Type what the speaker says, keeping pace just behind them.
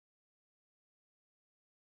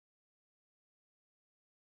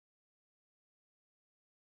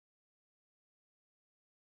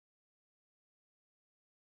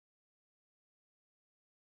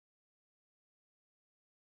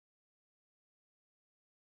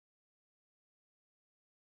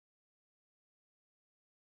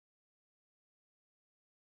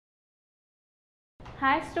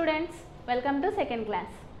Hi students, welcome to second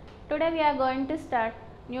class. Today we are going to start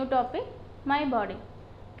new topic, my body.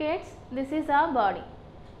 Kids, this is our body.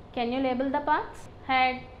 Can you label the parts?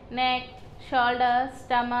 Head, neck, shoulders,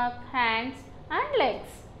 stomach, hands and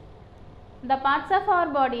legs. The parts of our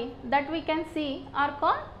body that we can see are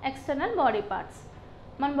called external body parts.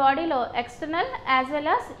 మన బాడీలో external as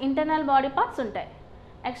well as internal body parts ఉంటాయి.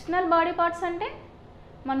 External body parts అంటే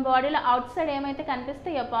మన బాడీలో out side ఏమైతే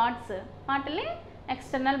కనిపిస్తాయో parts వాటిని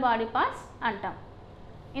external body parts అంటాం.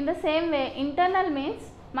 In the same way internal means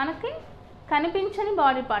మనకి కనిపించని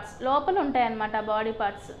బాడీ పార్ట్స్ లోపల ఉంటాయి అన్నమాట. బాడీ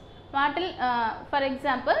పార్ట్స్ వాటి for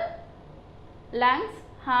example lungs,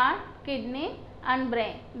 heart, kidney and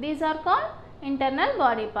brain. These are called internal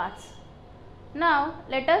body parts. Now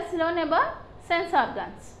let us learn about sense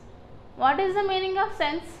organs. What is the meaning of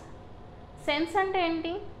sense? Sense అంటే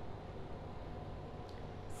ఏంటి?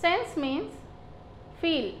 Sense means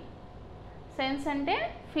feel. Sense అంటే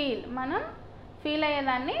feel, మనం feel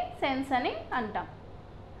అయ్యేదాన్ని sense అని అంటాం.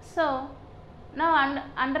 So now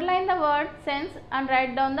underline the word sense and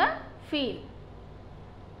right down the feel.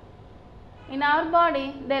 In our body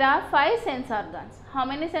there are 5 sense organs. How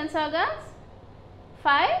many sense organs?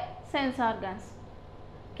 5 sense organs.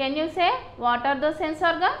 Can you say what are those sense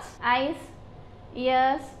organs? Eyes,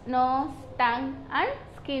 ears, nose, tongue and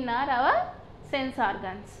skin are our sense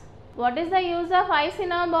organs. What is the use of eyes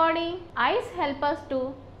in our body? Eyes help us to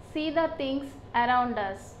see the things around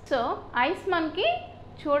us. So eyes మనకి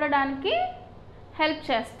చూడడానికి help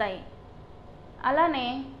చేస్తాయి. అలానే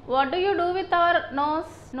what do you do with our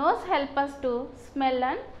nose? Nose help us to smell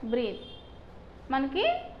and breathe. మనకి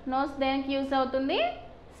nose దేనికి use అవుతుంది?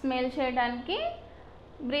 Smell చేయడానికి,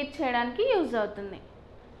 breath చేయడానికి use అవుతుంది.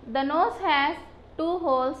 The nose has 2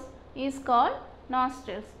 holes is called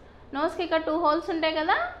nostrils. నోస్కి ఇక్కడ 2 holes ఉంటాయి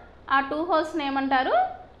కదా, ఆ 2 హోల్స్ని ఏమంటారు?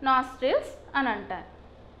 నాస్ట్రిల్స్ అని అంటారు.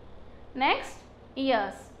 Next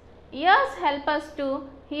years. Years help us to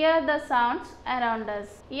hear the sounds around us.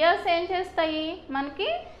 Years ఏం చేస్తాయి? మనకి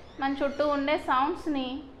మన చుట్టూ ఉండే సౌండ్స్ని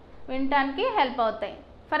వినటానికి హెల్ప్ అవుతాయి.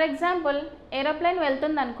 ఫర్ ఎగ్జాంపుల్ ఏరోప్లేన్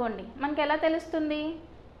వెళ్తుంది అనుకోండి, మనకి ఎలా తెలుస్తుంది?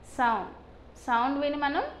 సౌండ్ విని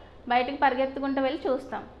మనం బయటికి పరిగెత్తుకుంటూ వెళ్ళి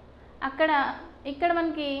చూస్తాం. ఇక్కడ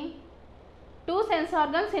మనకి 2 సెన్స్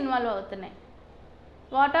ఆర్గన్స్ ఇన్వాల్వ్ అవుతున్నాయి.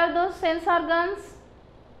 What are those sense organs?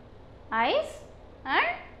 Ice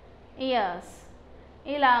and years.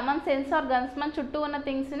 ఇలా మన సెన్స్ ఆర్గన్స్ మన చుట్టూ ఉన్న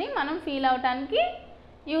థింగ్స్ని మనం ఫీల్ అవటానికి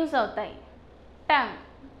యూజ్ అవుతాయి.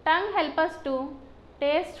 Tongue help us to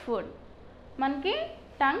taste food. మనకి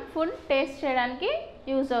టంగ్ ఫుడ్ టేస్ట్ చేయడానికి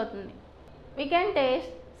యూజ్ అవుతుంది. We can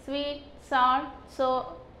taste sweet, salt, so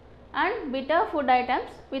and bitter food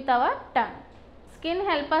items with our tongue. Skin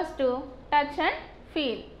help us to touch and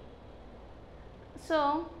feel. So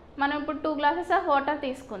మనం ఇప్పుడు 2 glasses of water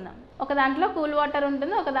తీసుకుందాం. ఒక దాంట్లో cool water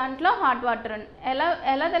ఉంటుంది, ఒక దాంట్లో హాట్ వాటర్ ఉంటుంది.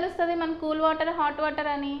 ఎలా తెలుస్తుంది మన కూల్ వాటర్ హాట్ వాటర్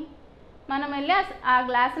అని? మనం వెళ్ళి ఆ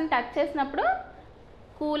గ్లాస్ని టచ్ చేసినప్పుడు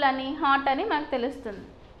కూల్ అని హాట్ అని మనకు తెలుస్తుంది.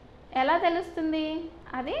 ఎలా తెలుస్తుంది?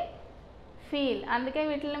 అది ఫీల్. అందుకే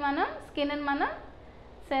వీటిని మనం స్కిన్ని మనం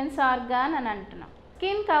సెన్స్ ఆర్గాన్ అని అంటున్నాం.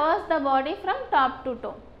 Skin covers the body from top to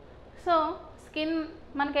toe. So skin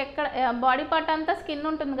మనకి ఎక్కడ బాడీ పార్ట్ అంతా స్కిన్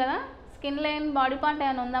ఉంటుంది కదా, స్కిన్ లేని బాడీ పార్ట్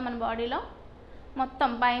ఏమైనా ఉందా మన బాడీలో? మొత్తం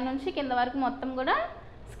పైనుంచి కింద వరకు మొత్తం కూడా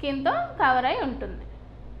స్కిన్తో కవర్ అయి ఉంటుంది.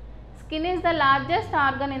 Skin is the largest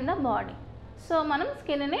organ in the body. So మనం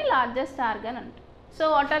స్కిన్ని లార్జెస్ట్ ఆర్గన్ అంటాం. So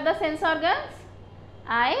what are the sense organs?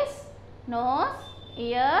 Ice, nose,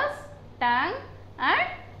 years, tongue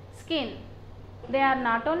and skin. They are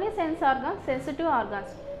not only sense organs, sensitive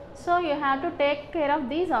organs. So you have to take care of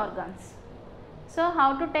these organs. So how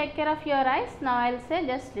to take care of your eyes? Now I will say,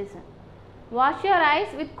 just listen. Wash your eyes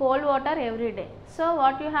with cold water every day. So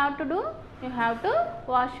what you have to do? You have to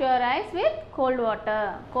wash your eyes with cold water.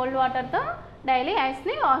 Cold water తో daily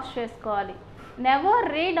ఐస్ని wash చేసుకోవాలి. Never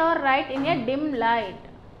read are right in a dim light.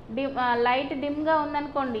 Light డిమ్గా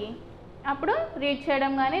ఉందనుకోండి, అప్పుడు read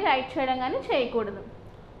చేయడం కానీ right చేయడం కానీ చేయకూడదు.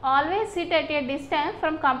 Always SIT at a distance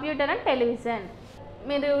from computer and television.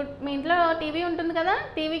 మీరు మీ ఇంట్లో టీవీ ఉంటుంది కదా,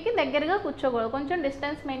 టీవీకి దగ్గరగా కూర్చోకూడదు, కొంచెం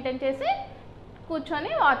డిస్టెన్స్ మెయింటైన్ చేసి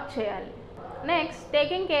కూర్చొని వాచ్ చేయాలి. Next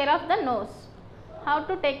taking care of the nose. How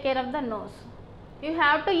to take care of the nose? You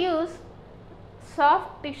have to use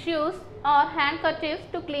soft tissues are hand kerchiefs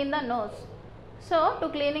to clean the nose. So to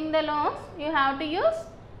cleaning the knows you have to use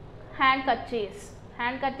hand kerchiefs.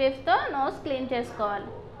 Hand కర్చీఫ్స్తో nose clean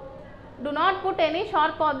చేసుకోవాలి. Do not put any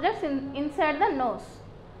sharp objects inside the nose.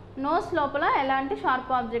 Nose లోపల ఎలాంటి sharp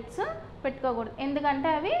objects పెట్టుకోకూడదు, ఎందుకంటే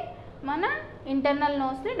అవి మన internal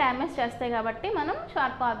నోస్ని damage చేస్తాయి కాబట్టి మనం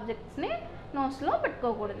షార్ప్ ఆబ్జెక్ట్స్ని నోస్లో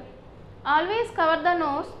పెట్టుకోకూడదు. Always cover the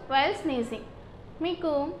nose while sneezing.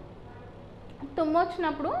 మీకు తుమ్ము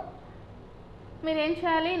వచ్చినప్పుడు మీరేం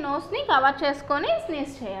చేయాలి, నోస్ని కవర్ చేసుకొని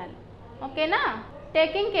స్నీజ్ చేయాలి. ఓకేనా.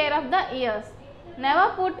 Taking care of the years.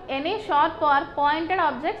 Never put any sharp are pointed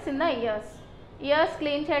objects in the years. Years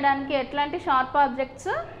clean చేయడానికి ఎట్లాంటి షార్ప్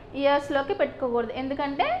ఆబ్జెక్ట్స్ ఇయర్స్లోకి పెట్టుకోకూడదు,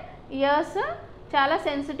 ఎందుకంటే ఇయర్స్ చాలా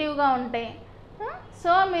సెన్సిటివ్గా ఉంటాయి.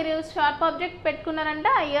 సో మీరు షార్ప్ ఆబ్జెక్ట్ పెట్టుకున్నారంటే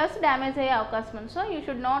ఆ ఇయర్స్ డ్యామేజ్ అయ్యే అవకాశం ఉంది. So you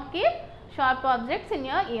should not keep sharp objects in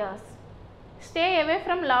your years. Stay away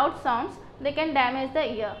from loud sounds, they can damage the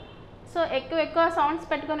year. So ఎక్కువ సౌండ్స్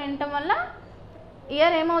పెట్టుకొని వినటం వల్ల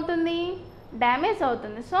ఇయర్ ఏమవుతుంది, డ్యామేజ్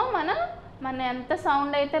అవుతుంది. సో మన ఎంత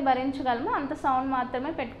సౌండ్ అయితే భరించగలమో అంత సౌండ్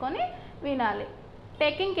మాత్రమే పెట్టుకొని వినాలి.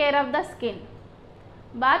 Taking care of the skin.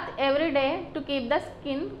 Bath every day to keep the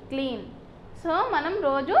skin clean. So మనం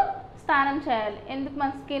రోజు స్నానం చేయాలి. ఎందుకు,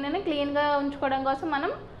 మన స్కిన్ని క్లీన్గా ఉంచుకోవడం కోసం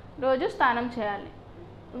మనం రోజు స్నానం చేయాలి.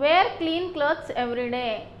 Wear clean clothes every day.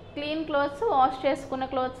 Clean clothes, wash చేసుకున్న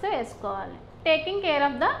క్లోత్స్ వేసుకోవాలి. Taking care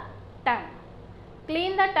of the tongue.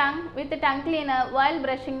 Clean the tongue with tongue cleaner while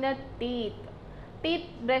brushing the teeth. Teeth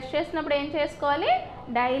brush చేసినప్పుడు ఏం చేసుకోవాలి,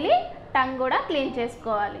 డైలీ టంగ్ కూడా క్లీన్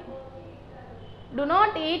చేసుకోవాలి. Do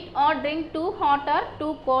not eat or drink too hot or two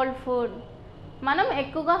cold food. మనం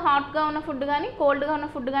ఎక్కువగా హాట్గా ఉన్న food కానీ కోల్డ్గా ఉన్న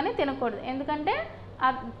ఫుడ్ కానీ తినకూడదు, ఎందుకంటే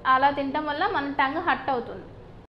అలా తినటం వల్ల మన టంగ్ హర్ట్ అవుతుంది.